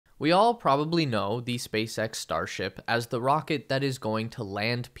We all probably know the SpaceX Starship as the rocket that is going to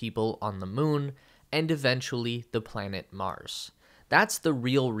land people on the moon and eventually the planet Mars. That's the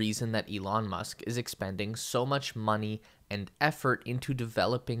real reason that Elon Musk is expending so much money and effort into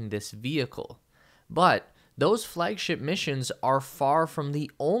developing this vehicle. But those flagship missions are far from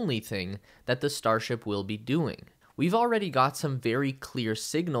the only thing that the Starship will be doing. We've already got some very clear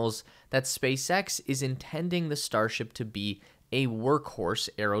signals that SpaceX is intending the Starship to be a workhorse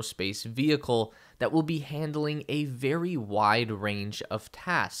aerospace vehicle that will be handling a very wide range of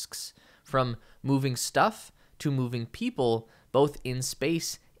tasks, from moving stuff to moving people, both in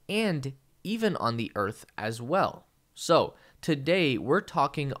space and even on the Earth as well. So, today we're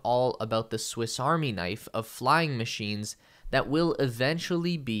talking all about the Swiss Army knife of flying machines that will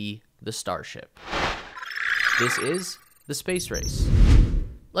eventually be the Starship. This is the space race.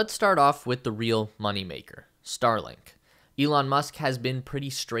 Let's start off with the real moneymaker, Starlink. Elon Musk has been pretty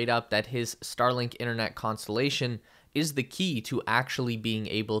straight up that his Starlink internet constellation is the key to actually being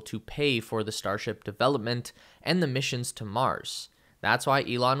able to pay for the Starship development and the missions to Mars. That's why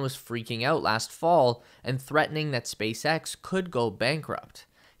Elon was freaking out last fall and threatening that SpaceX could go bankrupt.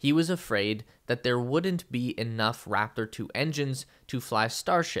 He was afraid that there wouldn't be enough Raptor 2 engines to fly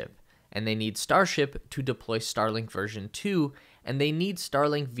Starship, and they need Starship to deploy Starlink version 2, and they need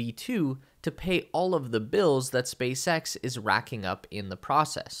Starlink V2 to pay all of the bills that SpaceX is racking up in the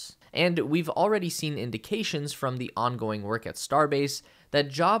process. And we've already seen indications from the ongoing work at Starbase that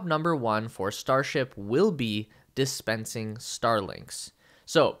job number one for Starship will be dispensing Starlinks.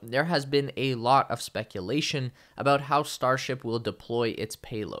 So there has been a lot of speculation about how Starship will deploy its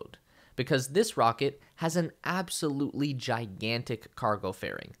payload, because this rocket has an absolutely gigantic cargo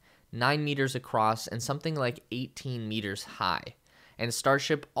fairing, 9 meters across and something like 18 meters high. And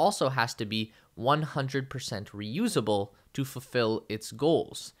Starship also has to be 100% reusable to fulfill its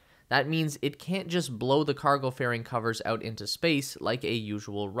goals. That means it can't just blow the cargo fairing covers out into space like a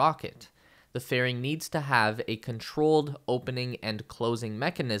usual rocket. The fairing needs to have a controlled opening and closing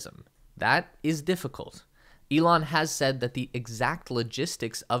mechanism. That is difficult. Elon has said that the exact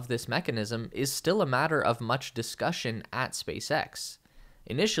logistics of this mechanism is still a matter of much discussion at SpaceX.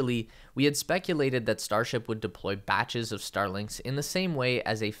 Initially, we had speculated that Starship would deploy batches of Starlinks in the same way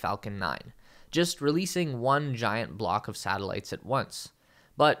as a Falcon 9, just releasing one giant block of satellites at once.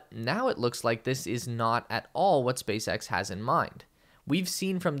 But now it looks like this is not at all what SpaceX has in mind. We've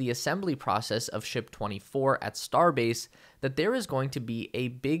seen from the assembly process of Ship 24 at Starbase that there is going to be a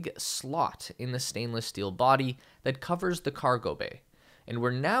big slot in the stainless steel body that covers the cargo bay. And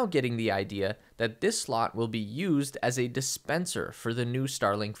we're now getting the idea that this slot will be used as a dispenser for the new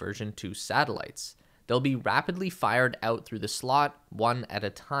Starlink version 2 satellites. They'll be rapidly fired out through the slot, one at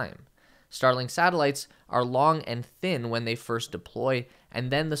a time. Starlink satellites are long and thin when they first deploy,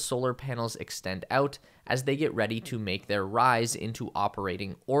 and then the solar panels extend out as they get ready to make their rise into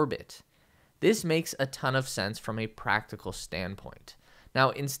operating orbit. This makes a ton of sense from a practical standpoint.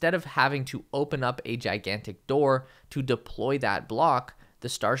 Now, instead of having to open up a gigantic door to deploy that block, the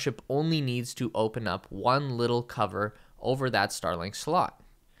Starship only needs to open up one little cover over that Starlink slot.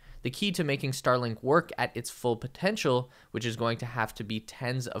 The key to making Starlink work at its full potential, which is going to have to be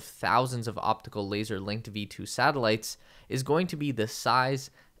tens of thousands of optical laser-linked V2 satellites, is going to be the size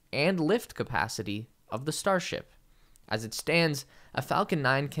and lift capacity of the Starship. As it stands, a Falcon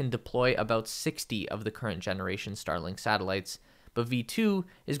 9 can deploy about 60 of the current generation Starlink satellites, but V2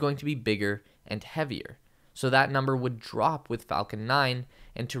 is going to be bigger and heavier. So that number would drop with Falcon 9,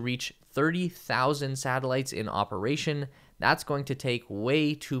 and to reach 30,000 satellites in operation, that's going to take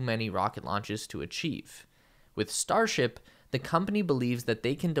way too many rocket launches to achieve. With Starship, the company believes that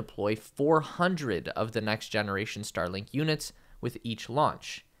they can deploy 400 of the next generation Starlink units with each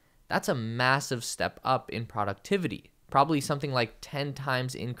launch. That's a massive step up in productivity, probably something like 10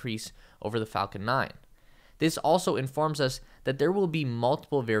 times increase over the Falcon 9. This also informs us that there will be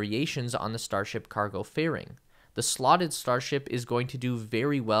multiple variations on the Starship cargo fairing. The slotted Starship is going to do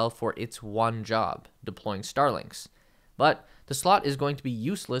very well for its one job, deploying Starlinks. But the slot is going to be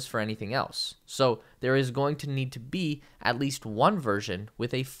useless for anything else, so there is going to need to be at least one version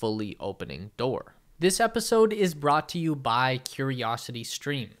with a fully opening door. This episode is brought to you by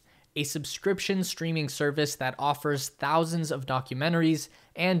CuriosityStream, a subscription streaming service that offers thousands of documentaries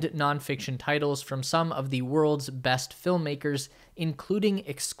and nonfiction titles from some of the world's best filmmakers, including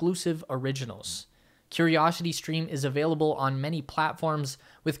exclusive originals. CuriosityStream is available on many platforms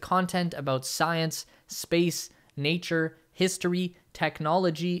with content about science, space, nature, history,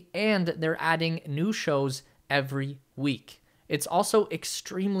 technology, and they're adding new shows every week. It's also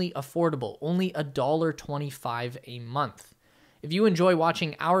extremely affordable, only $1.25 a month. If you enjoy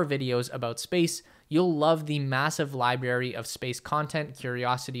watching our videos about space, you'll love the massive library of space content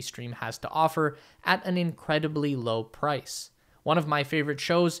CuriosityStream has to offer at an incredibly low price. One of my favorite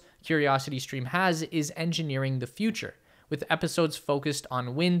shows CuriosityStream has is Engineering the Future, with episodes focused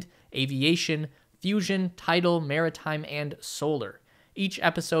on wind, aviation, fusion, tidal, maritime, and solar. Each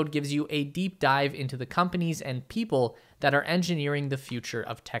episode gives you a deep dive into the companies and people that are engineering the future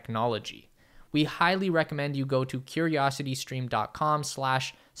of technology. We highly recommend you go to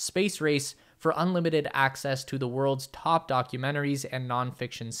curiositystream.com/spacerace for unlimited access to the world's top documentaries and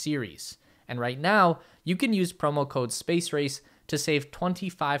nonfiction series. And right now, you can use promo code SPACERACE to save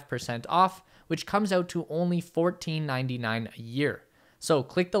 25% off, which comes out to only $14.99 a year. So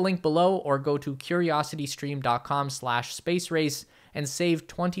click the link below or go to curiositystream.com/spacerace and save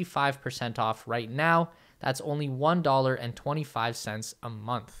 25% off right now. That's only $1.25 a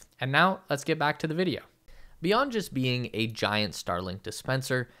month. And now let's get back to the video. Beyond just being a giant Starlink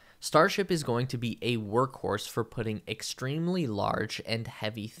dispenser, Starship is going to be a workhorse for putting extremely large and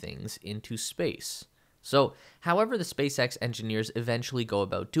heavy things into space. So, however the SpaceX engineers eventually go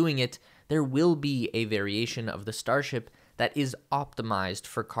about doing it, there will be a variation of the Starship that is optimized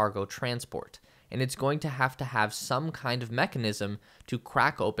for cargo transport, and it's going to have some kind of mechanism to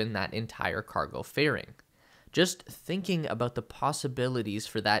crack open that entire cargo fairing. Just thinking about the possibilities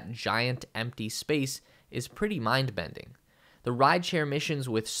for that giant empty space is pretty mind-bending. The rideshare missions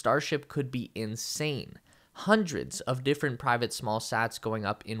with Starship could be insane. Hundreds of different private small sats going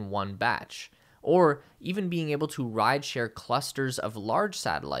up in one batch, or even being able to rideshare clusters of large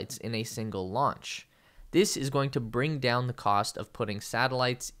satellites in a single launch. This is going to bring down the cost of putting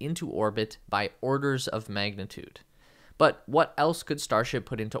satellites into orbit by orders of magnitude. But what else could Starship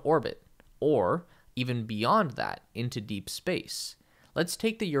put into orbit? Or, even beyond that, into deep space? Let's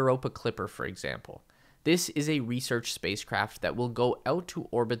take the Europa Clipper, for example. This is a research spacecraft that will go out to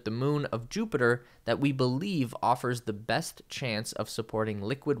orbit the moon of Jupiter that we believe offers the best chance of supporting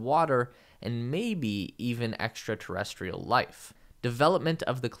liquid water and maybe even extraterrestrial life. Development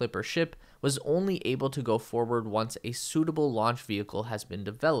of the Clipper ship was only able to go forward once a suitable launch vehicle has been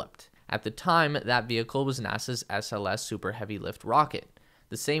developed. At the time, that vehicle was NASA's SLS Super Heavy Lift rocket,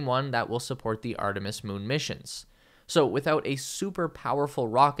 the same one that will support the Artemis moon missions. So without a super powerful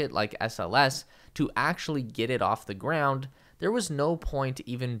rocket like SLS to actually get it off the ground, there was no point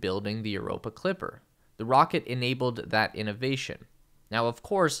even building the Europa Clipper. The rocket enabled that innovation. Now, of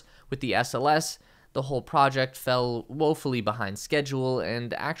course, with the SLS, the whole project fell woefully behind schedule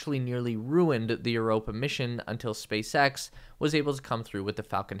and actually nearly ruined the Europa mission until SpaceX was able to come through with the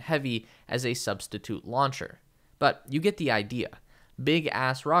Falcon Heavy as a substitute launcher. But you get the idea.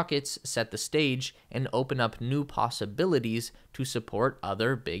 Big-ass rockets set the stage and open up new possibilities to support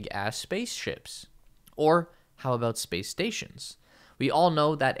other big-ass spaceships. Or how about space stations? We all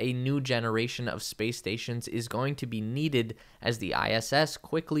know that a new generation of space stations is going to be needed as the ISS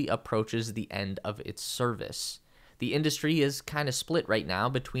quickly approaches the end of its service. The industry is kind of split right now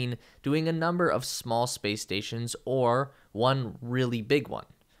between doing a number of small space stations or one really big one.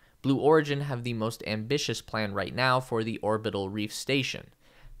 Blue Origin have the most ambitious plan right now for the Orbital Reef Station.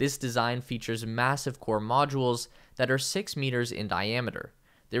 This design features massive core modules that are 6 meters in diameter.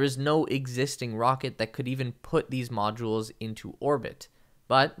 There is no existing rocket that could even put these modules into orbit,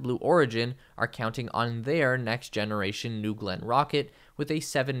 but Blue Origin are counting on their next generation New Glenn rocket with a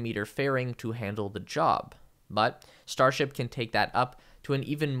 7-meter fairing to handle the job. But Starship can take that up to an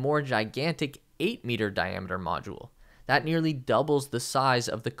even more gigantic 8-meter diameter module. That nearly doubles the size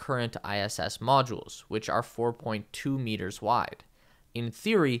of the current ISS modules, which are 4.2 meters wide. In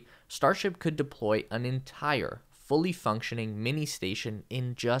theory, Starship could deploy an entire, fully functioning mini station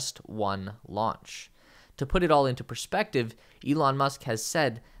in just one launch. To put it all into perspective, Elon Musk has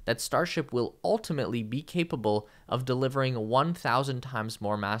said that Starship will ultimately be capable of delivering 1,000 times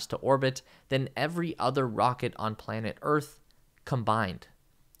more mass to orbit than every other rocket on planet Earth combined.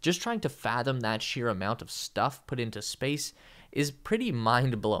 Just trying to fathom that sheer amount of stuff put into space is pretty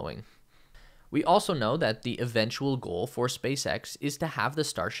mind-blowing. We also know that the eventual goal for SpaceX is to have the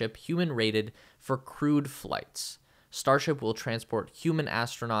Starship human-rated for crewed flights. Starship will transport human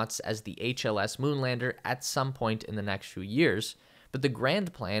astronauts as the HLS moonlander at some point in the next few years, but the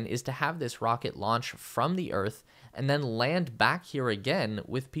grand plan is to have this rocket launch from the Earth and then land back here again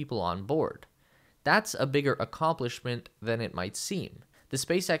with people on board. That's a bigger accomplishment than it might seem. The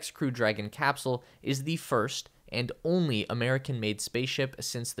SpaceX Crew Dragon capsule is the first and only American-made spaceship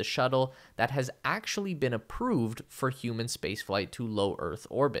since the shuttle that has actually been approved for human spaceflight to low Earth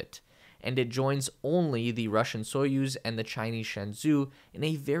orbit. and it joins only the Russian Soyuz and the Chinese Shenzhou in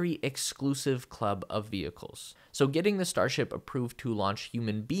a very exclusive club of vehicles. So getting the Starship approved to launch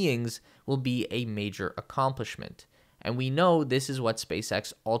human beings will be a major accomplishment. And we know this is what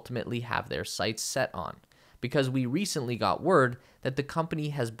SpaceX ultimately have their sights set on, because we recently got word that the company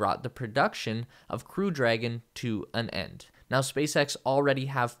has brought the production of Crew Dragon to an end. Now, SpaceX already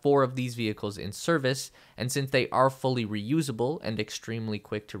have 4 of these vehicles in service, and since they are fully reusable and extremely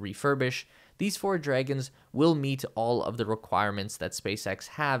quick to refurbish, these 4 Dragons will meet all of the requirements that SpaceX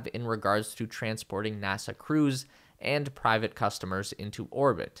have in regards to transporting NASA crews and private customers into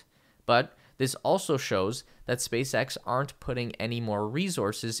orbit. But this also shows that SpaceX aren't putting any more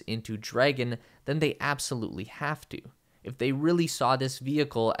resources into Dragon than they absolutely have to. If they really saw this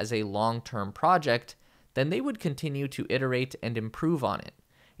vehicle as a long-term project, then they would continue to iterate and improve on it.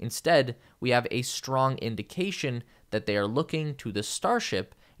 Instead, we have a strong indication that they are looking to the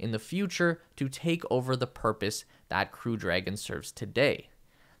Starship in the future to take over the purpose that Crew Dragon serves today.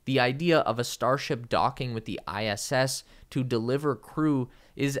 The idea of a Starship docking with the ISS to deliver crew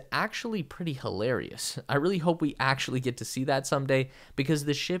is actually pretty hilarious. I really hope we actually get to see that someday, because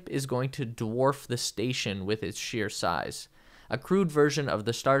the ship is going to dwarf the station with its sheer size. A crewed version of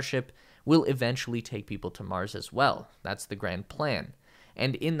the Starship will eventually take people to Mars as well. That's the grand plan.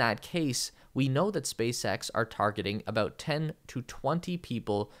 And in that case, we know that SpaceX are targeting about 10 to 20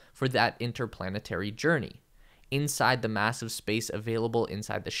 people for that interplanetary journey. Inside the massive space available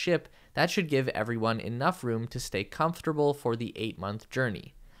inside the ship, that should give everyone enough room to stay comfortable for the 8-month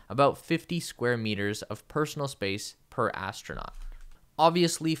journey. About 50 square meters of personal space per astronaut.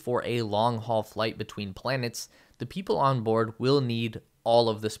 Obviously, for a long-haul flight between planets, the people on board will need all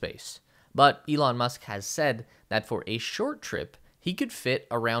of the space. But Elon Musk has said that for a short trip, he could fit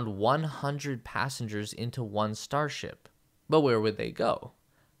around 100 passengers into one Starship. But where would they go?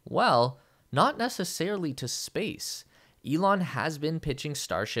 Well, not necessarily to space. Elon has been pitching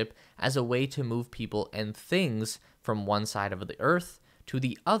Starship as a way to move people and things from one side of the Earth to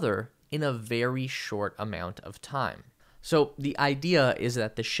the other in a very short amount of time. So the idea is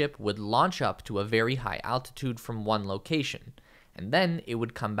that the ship would launch up to a very high altitude from one location, and then it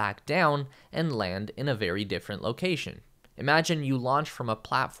would come back down and land in a very different location. Imagine you launch from a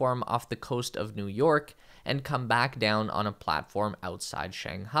platform off the coast of New York and come back down on a platform outside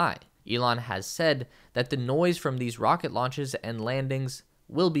Shanghai. Elon has said that the noise from these rocket launches and landings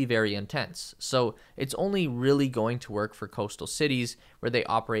will be very intense, so it's only really going to work for coastal cities where they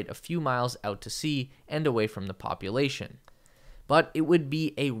operate a few miles out to sea and away from the population. But it would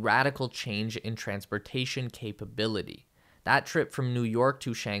be a radical change in transportation capability. That trip from New York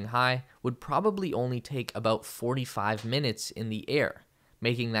to Shanghai would probably only take about 45 minutes in the air.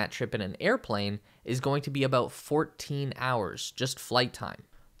 Making that trip in an airplane is going to be about 14 hours, just flight time.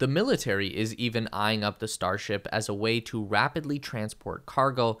 The military is even eyeing up the Starship as a way to rapidly transport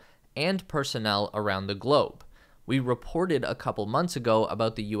cargo and personnel around the globe. We reported a couple months ago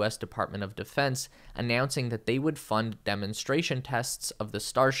about the US Department of Defense announcing that they would fund demonstration tests of the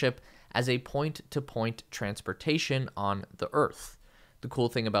Starship as a point-to-point transportation on the Earth. The cool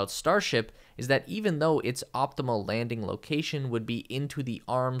thing about Starship is that even though its optimal landing location would be into the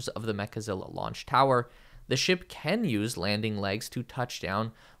arms of the Mechazilla launch tower, the ship can use landing legs to touch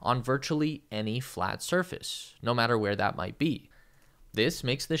down on virtually any flat surface, no matter where that might be. This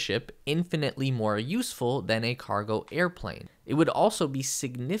makes the ship infinitely more useful than a cargo airplane. It would also be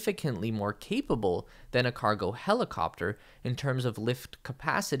significantly more capable than a cargo helicopter in terms of lift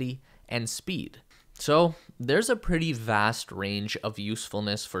capacity and speed. So there's a pretty vast range of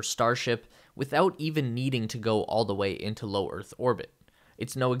usefulness for Starship without even needing to go all the way into low Earth orbit.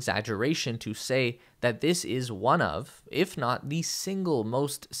 It's no exaggeration to say that this is one of, if not the single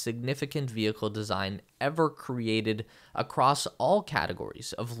most significant vehicle design ever created across all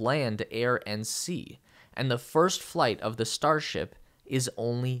categories of land, air, and sea, and the first flight of the Starship is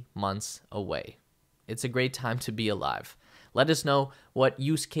only months away. It's a great time to be alive. Let us know what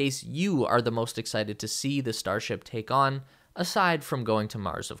use case you are the most excited to see the Starship take on, aside from going to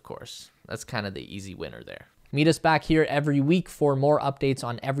Mars, of course. That's kind of the easy winner there. Meet us back here every week for more updates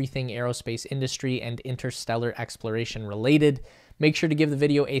on everything aerospace industry and interstellar exploration related. Make sure to give the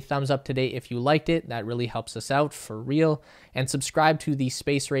video a thumbs up today if you liked it. That really helps us out for real. And subscribe to the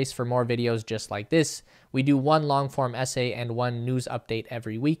Space Race for more videos just like this. We do one long form essay and one news update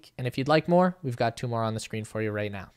every week. And if you'd like more, we've got 2 more on the screen for you right now.